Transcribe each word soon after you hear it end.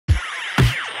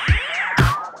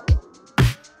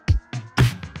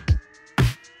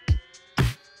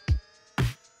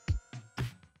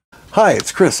Hi,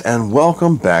 it's Chris, and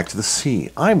welcome back to the sea.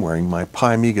 I'm wearing my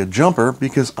Pi Amiga jumper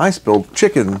because I spilled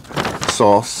chicken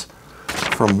sauce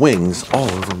from wings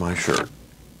all over my shirt.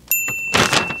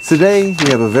 Today, we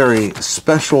have a very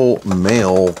special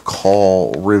mail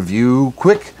call review,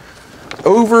 quick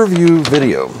overview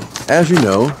video. As you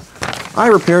know, I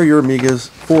repair your Amigas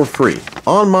for free,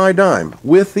 on my dime,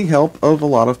 with the help of a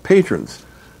lot of patrons,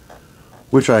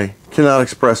 which I cannot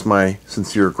express my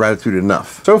sincere gratitude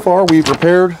enough. So far, we've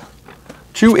repaired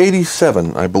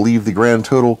 287, I believe the grand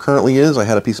total currently is. I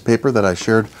had a piece of paper that I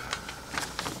shared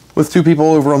with two people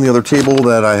over on the other table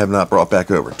that I have not brought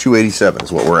back over. 287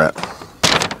 is what we're at.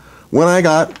 When I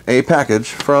got a package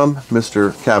from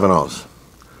Mr. Kavanoz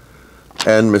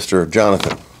and Mr.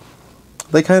 Jonathan,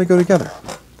 they kind of go together.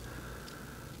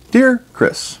 Dear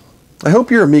Chris, I hope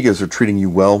your Amigas are treating you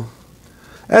well.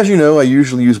 As you know, I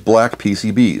usually use black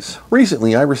PCBs.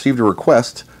 Recently, I received a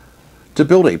request to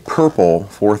build a purple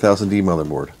 4000D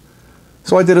motherboard.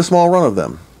 So I did a small run of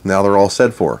them. Now they're all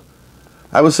said for.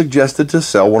 I was suggested to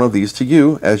sell one of these to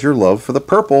you, as your love for the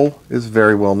purple is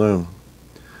very well known.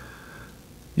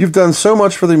 You've done so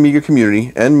much for the Amiga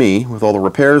community and me with all the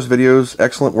repairs, videos,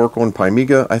 excellent work on Pi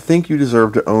Amiga. I think you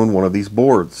deserve to own one of these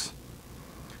boards.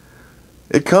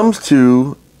 It comes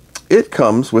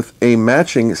with a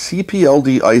matching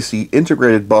CPLD IC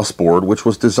integrated bus board, which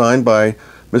was designed by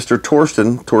Mr.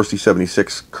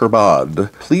 Torsty76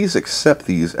 Kerbad. Please accept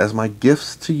these as my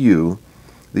gifts to you.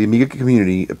 The Amiga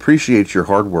community appreciates your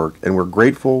hard work, and we're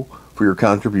grateful for your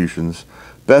contributions.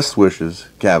 Best wishes,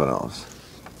 Kavanoz.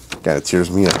 God, it tears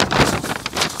me up.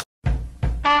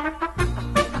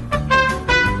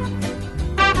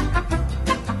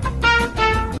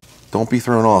 Don't be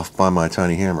thrown off by my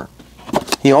tiny hammer.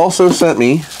 He also sent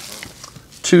me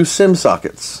 2 SIM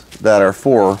sockets that are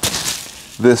for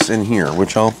this in here,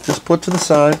 which I'll just put to the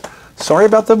side. Sorry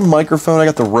about the microphone. I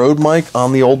got the Rode mic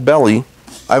on the old belly.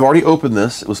 I've already opened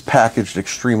this. It was packaged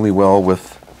extremely well with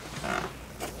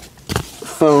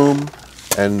foam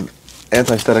and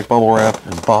anti-static bubble wrap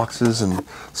and boxes and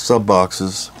sub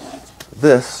boxes.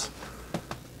 This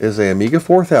is a Amiga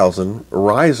 4000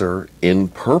 riser in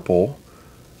purple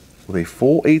with a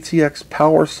full ATX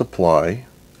power supply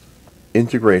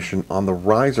integration on the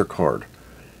riser card.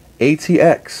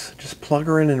 ATX, just plug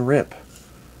her in and rip.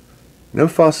 No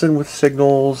fussing with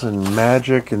signals and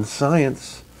magic and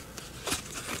science.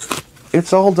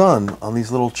 It's all done on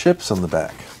these little chips on the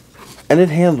back. And it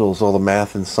handles all the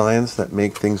math and science that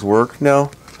make things work. Now,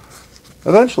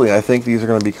 eventually I think these are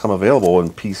going to become available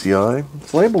in PCI.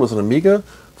 It's labeled as an Amiga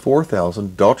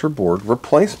 4000 daughter board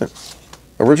replacement.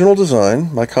 Original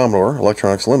design by Commodore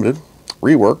Electronics Limited.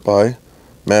 Rework by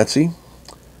Matzi,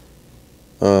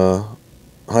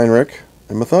 Heinrich,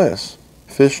 and Matthias.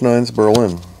 Fish Nines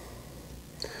Berlin.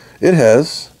 It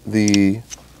has the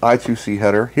I2C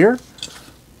header here,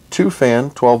 2 fan,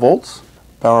 12 volts,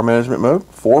 power management mode,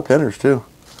 4 pinners too,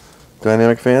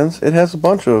 dynamic fans. It has a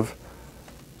bunch of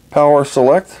power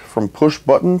select, from push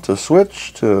button to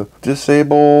switch to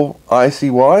disable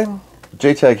ICY,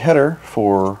 JTAG header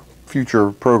for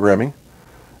future programming,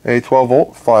 a 12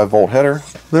 volt, 5 volt header.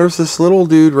 There's this little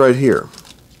dude right here.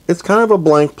 It's kind of a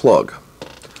blank plug.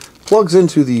 Plugs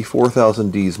into the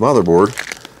 4000D's motherboard,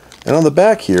 and on the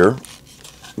back here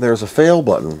there's a fail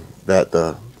button, that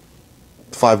the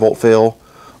 5 volt fail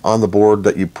on the board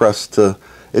that you press to.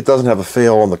 It doesn't have a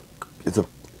fail on the,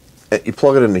 you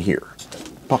plug it into here.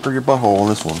 Pucker your butthole on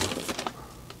this one.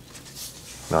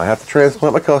 Now I have to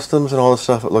transplant my customs and all this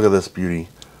stuff, but look at this beauty.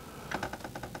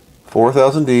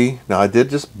 4000D. Now I did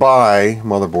just buy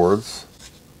motherboards.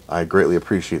 I greatly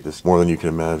appreciate this more than you can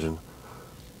imagine.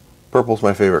 Purple's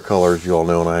my favorite color, as you all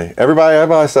know, and everybody I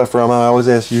buy stuff from, I always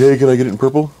ask you, hey, can I get it in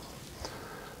purple?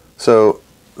 So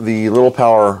the little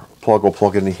power plug will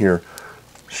plug into here.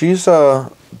 She's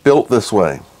built this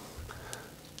way.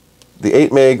 The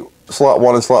 8 meg slot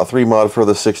 1 and slot 3 mod for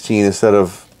the 16 instead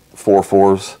of 4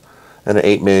 4s, and an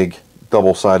 8 meg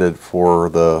double-sided for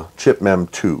the chip mem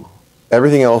 2.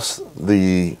 Everything else,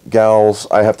 the gals,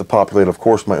 I have to populate, of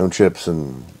course, my own chips,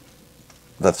 and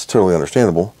that's totally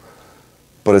understandable.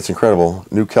 But it's incredible.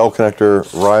 New Kel connector,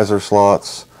 riser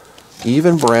slots,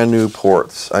 even brand new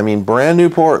ports. I mean, brand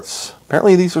new ports.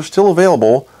 Apparently these are still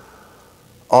available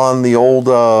on the old,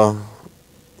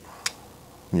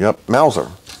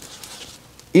 Mauser.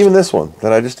 Even this one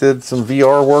that I just did some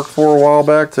VR work for a while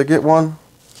back to get one.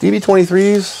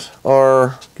 DB23s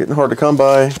are getting hard to come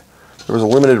by. There was a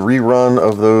limited rerun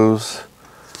of those.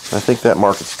 I think that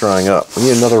market's drying up. We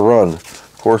need another run.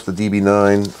 Of course, the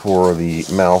DB9 for the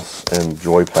mouse and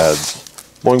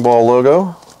joypads. Boing Ball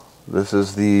logo. This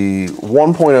is the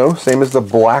 1.0, same as the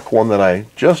black one that I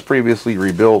just previously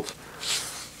rebuilt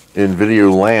in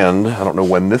video land. I don't know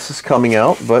when this is coming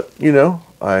out, but you know,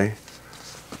 I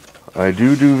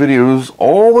do videos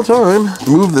all the time.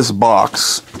 Move this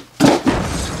box.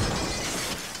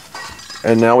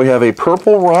 And now we have a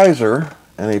purple riser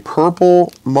and a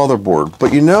purple motherboard.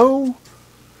 But you know,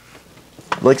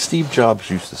 like Steve Jobs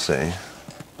used to say,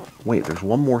 wait, there's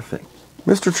one more thing.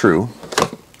 Mr. TRU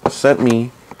sent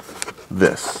me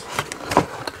this.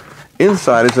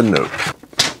 Inside is a note.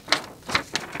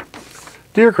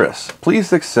 Dear Chris,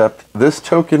 please accept this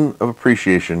token of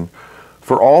appreciation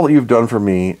for all that you've done for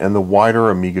me and the wider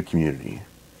Amiga community.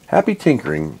 Happy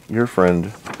tinkering, your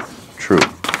friend, TRU.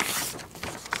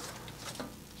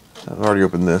 I've already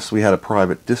opened this. We had a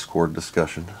private Discord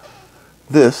discussion.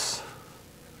 This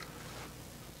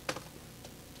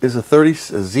is a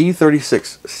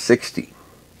Z3660.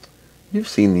 You've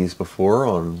seen these before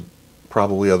on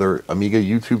probably other Amiga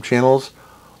YouTube channels.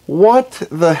 What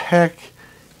the heck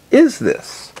is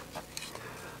this?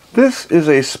 This is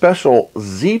a special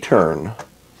Z-Turn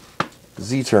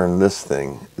this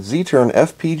thing. Z-Turn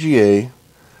FPGA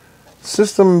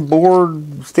system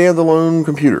board standalone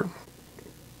computer.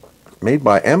 Made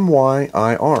by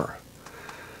MYIR.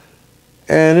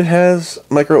 And it has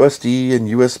micro SD and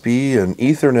USB and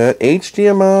Ethernet,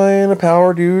 HDMI and a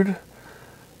power dude.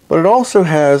 But it also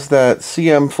has that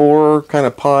CM4 kind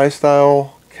of Pi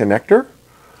style connector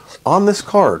on this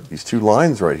card. These two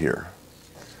lines right here.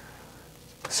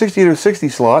 6860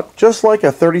 slot, just like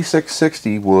a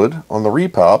 3660 would on the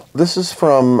repop. This is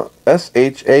from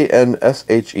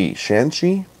SHANSHE,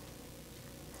 Shanxi.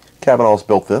 Kavanoz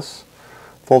built this.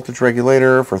 Voltage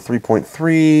regulator for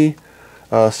 3.3,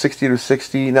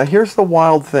 6860. Now here's the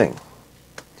wild thing.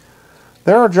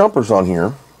 There are jumpers on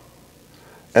here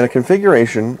and a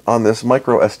configuration on this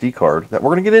micro SD card that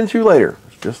we're going to get into later.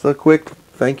 It's just a quick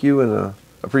thank you and a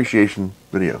appreciation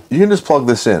video. You can just plug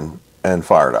this in and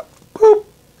fire it up. Boop.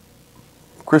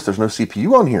 Chris, there's no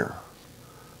CPU on here.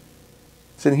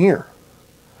 It's in here.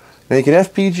 Now you can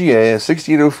FPGA a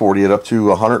 68040 at up to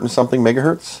 100 and something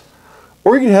megahertz.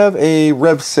 Or you can have a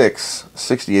Rev 6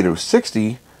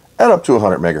 68060 at up to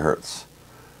 100 megahertz.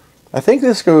 I think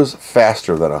this goes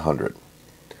faster than 100.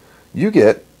 You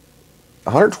get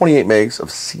 128 megs of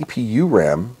CPU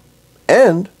RAM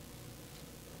and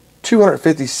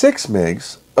 256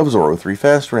 megs of Zorro 3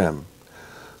 fast RAM.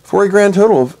 For a grand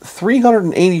total of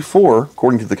 384,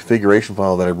 according to the configuration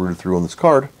file that I routed through on this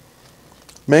card,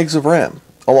 megs of RAM,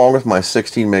 along with my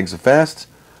 16 megs of fast,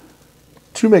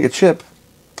 2 mega chip.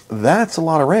 That's a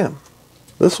lot of RAM.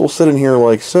 This will sit in here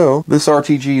like so. This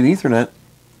RTG and Ethernet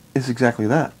is exactly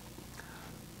that.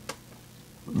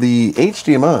 The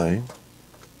HDMI,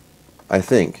 I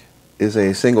think, is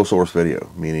a single source video,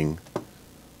 meaning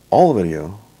all the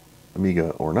video, Amiga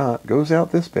or not, goes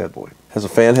out this bad boy. Has a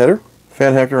fan header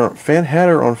on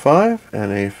 5,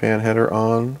 and a fan header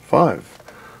on 5.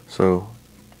 So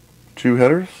 2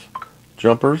 headers,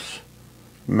 jumpers,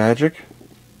 magic,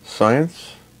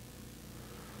 science.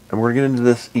 And we're going to get into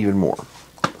this even more.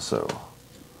 So,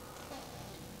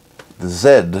 the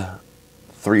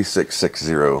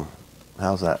Z3660.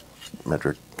 How's that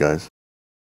metric, guys?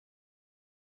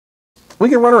 We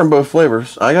can run her in both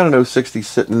flavors. I got an 060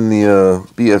 sitting in the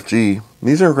BFG.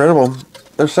 These are incredible.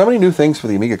 There's so many new things for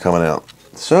the Amiga coming out.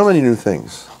 So many new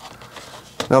things.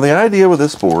 Now, the idea with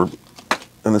this board,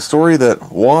 and the story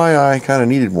that why I kind of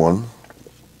needed one,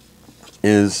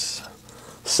 is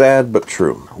sad but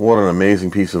true. What an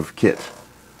amazing piece of kit.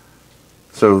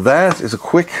 So that is a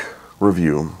quick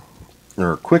review,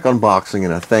 or a quick unboxing,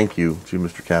 and a thank you to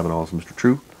Mr. Kavanoz and Mr.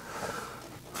 TRU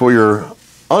for your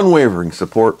unwavering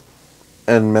support,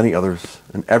 and many others,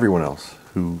 and everyone else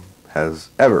who has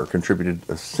ever contributed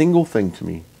a single thing to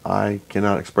me. I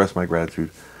cannot express my gratitude.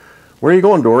 Where are you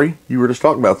going, Dory? You were just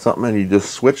talking about something and you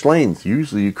just switched lanes.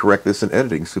 Usually you correct this in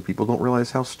editing so people don't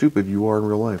realize how stupid you are in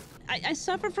real life. I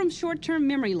suffer from short-term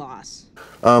memory loss.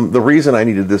 The reason I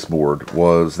needed this board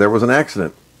was there was an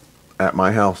accident at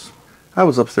my house. I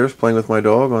was upstairs playing with my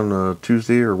dog on a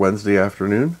Tuesday or Wednesday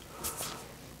afternoon.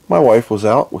 My wife was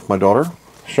out with my daughter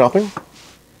shopping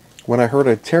when I heard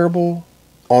a terrible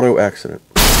auto accident.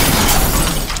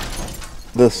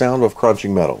 The sound of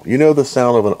crunching metal. You know the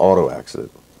sound of an auto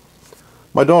accident.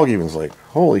 My dog even was like,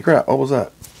 holy crap, what was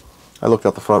that? I looked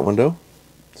out the front window,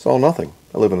 saw nothing.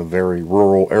 I live in a very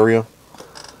rural area.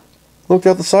 Looked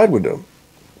out the side window.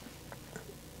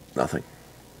 Nothing.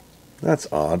 That's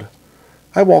odd.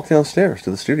 I walked downstairs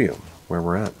to the studio where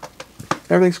we're at.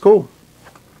 Everything's cool.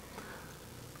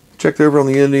 Checked over on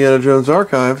the Indiana Jones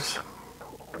archives.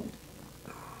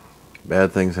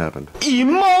 Bad things happened.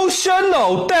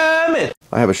 Emotional, damn it!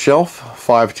 I have a shelf,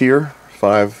 5 tier,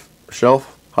 5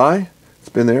 shelf high, It's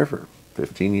been there for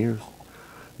 15 years.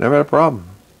 Never had a problem.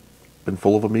 Been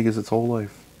full of Amigas its whole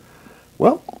life.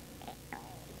 Well,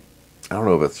 I don't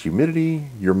know if it's humidity,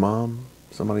 your mom,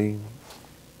 somebody.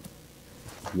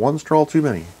 One straw too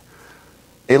many.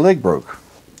 A leg broke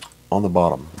on the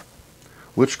bottom,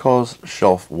 which caused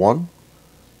shelf 1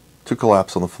 to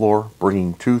collapse on the floor,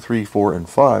 bringing 2, 3, 4, and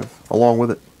 5 along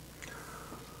with it.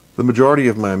 The majority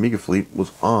of my Amiga fleet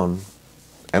was on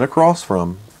and across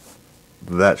from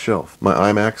that shelf. My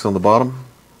iMacs on the bottom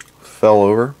fell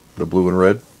over, the blue and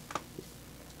red,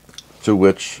 to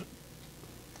which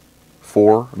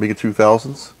 4 Amiga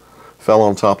 2000s fell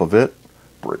on top of it,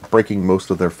 breaking most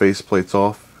of their face plates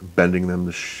off, bending them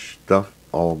to stuff,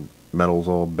 all metals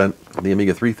all bent. The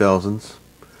Amiga 3000s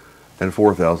and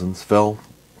 4000s fell,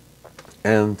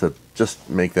 and to just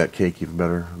make that cake even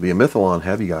better, the Amithalon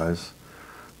heavy guys,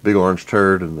 big orange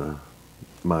turd, and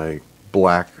my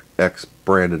black X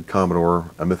branded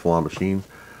Commodore Amithalon machine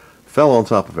fell on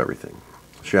top of everything,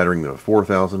 shattering the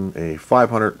 4000, a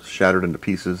 500 shattered into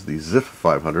pieces, the ZIF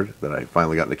 500 that I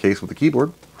finally got in the case with the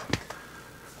keyboard,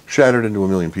 shattered into a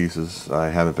million pieces. I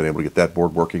haven't been able to get that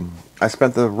board working. I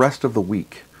spent the rest of the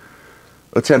week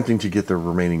attempting to get the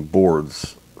remaining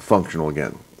boards functional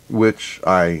again, which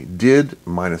I did,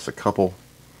 minus a couple,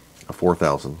 a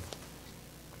 4000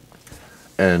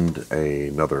 and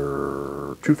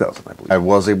another 2000, I believe. I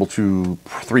was able to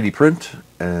 3D print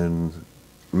and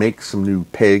make some new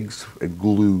pegs and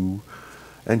glue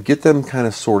and get them kind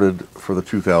of sorted for the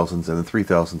 2000s, and the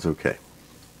 3000s okay.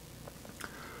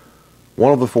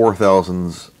 One of the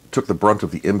 4000s took the brunt of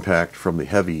the impact from the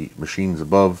heavy machines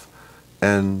above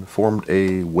and formed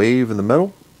a wave in the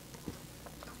middle,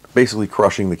 basically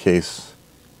crushing the case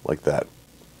like that.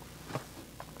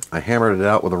 I hammered it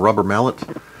out with a rubber mallet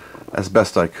as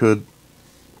best I could.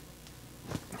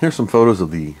 Here's some photos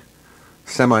of the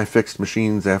semi-fixed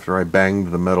machines after I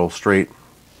banged the metal straight.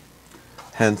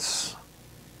 Hence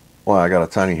why I got a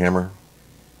tiny hammer.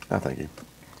 Ah, thank you.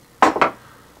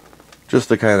 Just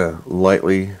to kind of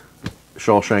lightly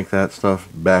Shawshank that stuff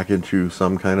back into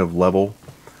some kind of level.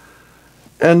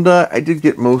 And I did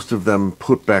get most of them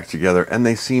put back together, and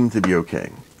they seem to be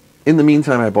okay. In the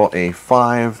meantime, I bought a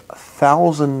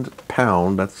 5,000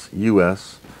 pound, that's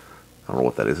US, I don't know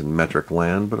what that is in metric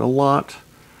land, but a lot,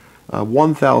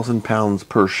 1,000 pounds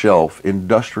per shelf,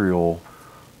 industrial,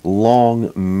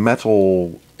 long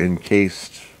metal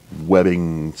encased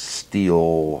webbing,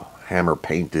 steel, hammer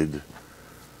painted,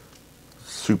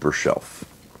 super shelf.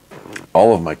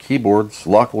 All of my keyboards,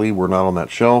 luckily, were not on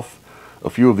that shelf. A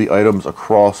few of the items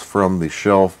across from the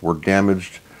shelf were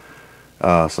damaged.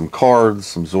 Some cards,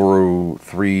 some Zorro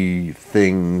 3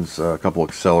 things, a couple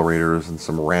accelerators, and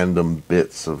some random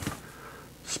bits of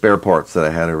spare parts that I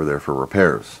had over there for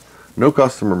repairs. No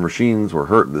customer machines were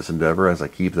hurt in this endeavor, as I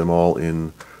keep them all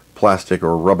in plastic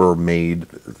or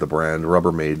Rubbermaid, the brand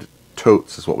Rubbermaid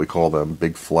totes is what we call them,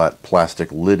 big flat plastic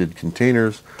lidded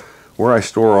containers where I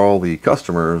store all the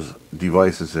customers'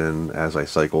 devices in as I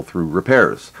cycle through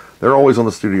repairs. They're always on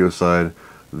the studio side.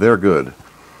 They're good.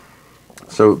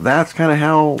 So that's kind of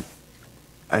how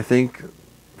I think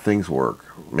things work.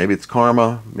 Maybe it's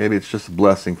karma. Maybe it's just a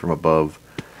blessing from above.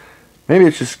 Maybe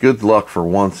it's just good luck for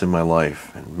once in my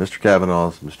life. And Mr.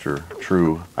 Kavanoz, Mr.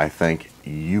 TRU, I thank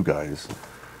you guys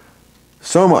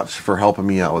so much for helping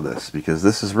me out with this, because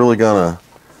this is really gonna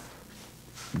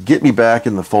get me back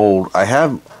in the fold. I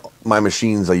have my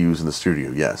machines I use in the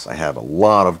studio. Yes, I have a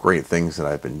lot of great things that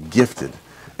I've been gifted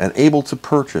and able to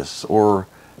purchase or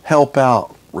help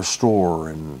out, restore,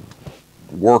 and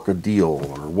work a deal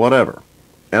or whatever.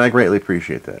 And I greatly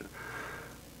appreciate that.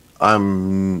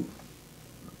 I'm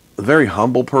a very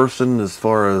humble person as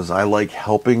far as I like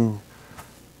helping.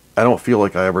 I don't feel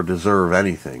like I ever deserve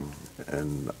anything.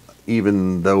 And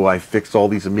even though I fix all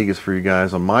these Amigas for you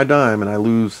guys on my dime, and I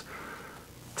lose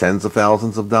tens of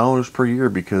thousands of dollars per year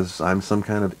because I'm some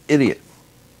kind of idiot,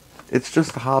 it's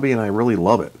just a hobby and I really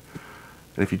love it.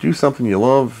 And if you do something you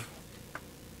love,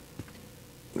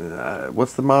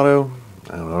 what's the motto?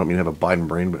 I don't mean to have a Biden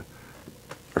brain, but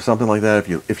or something like that.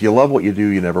 If you love what you do,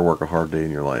 you never work a hard day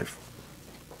in your life.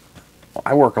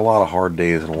 I work a lot of hard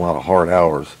days and a lot of hard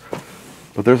hours,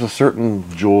 but there's a certain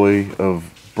joy of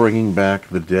bringing back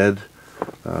the dead,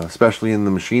 especially in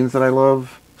the machines that I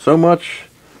love so much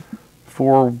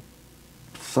for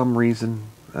some reason,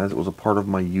 as it was a part of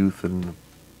my youth. And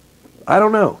I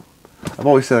don't know. I've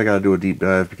always said I got to do a deep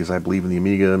dive because I believe in the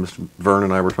Amiga. Mr. Vern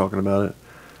and I were talking about it.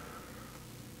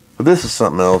 But this is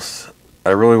something else.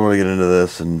 I really want to get into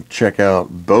this and check out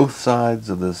both sides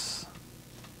of this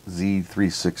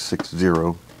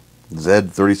Z3660,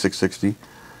 Z3660.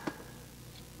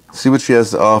 See what she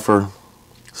has to offer.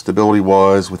 stability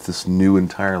wise with this new,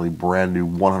 entirely brand new,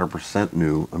 100%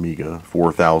 new Amiga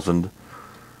 4000.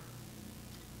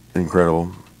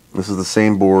 Incredible. This is the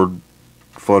same board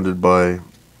funded by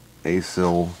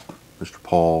ASIL, Mr.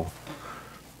 Paul,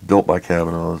 built by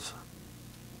Kavanoz,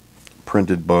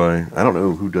 printed by, I don't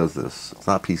know who does this. It's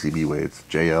not PCBWay, it's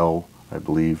JL, I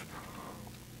believe.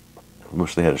 I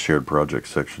wish they had a shared project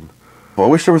section. Well, I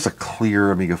wish there was a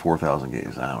clear Amiga 4000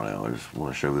 games. I don't know, I just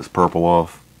want to show this purple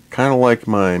off. Kind of like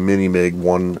my Mini Mig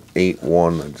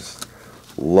 181. I just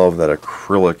love that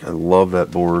acrylic. I love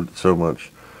that board so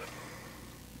much.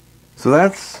 So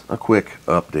that's a quick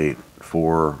update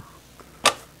for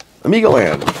Amiga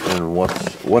Land and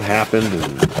what happened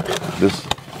and this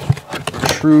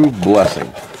true blessing.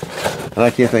 And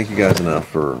I can't thank you guys enough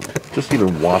for just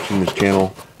even watching this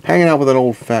channel, hanging out with that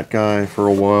old fat guy for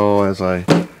a while as I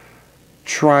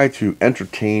try to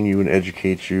entertain you and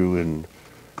educate you in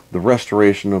the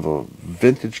restoration of a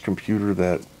vintage computer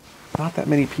that not that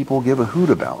many people give a hoot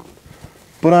about.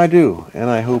 But I do, and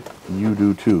I hope you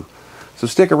do too. So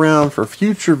stick around for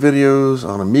future videos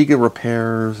on Amiga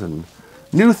repairs and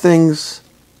new things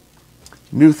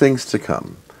to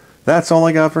come. That's all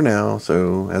I got for now,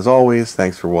 so as always,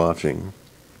 thanks for watching,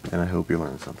 and I hope you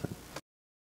learned something.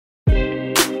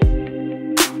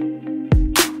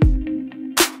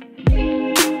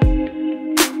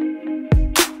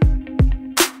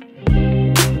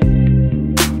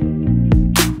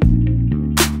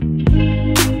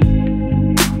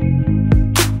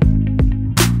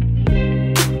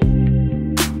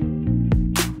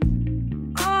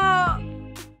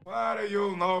 What do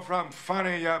you know from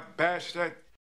funny, you bastard?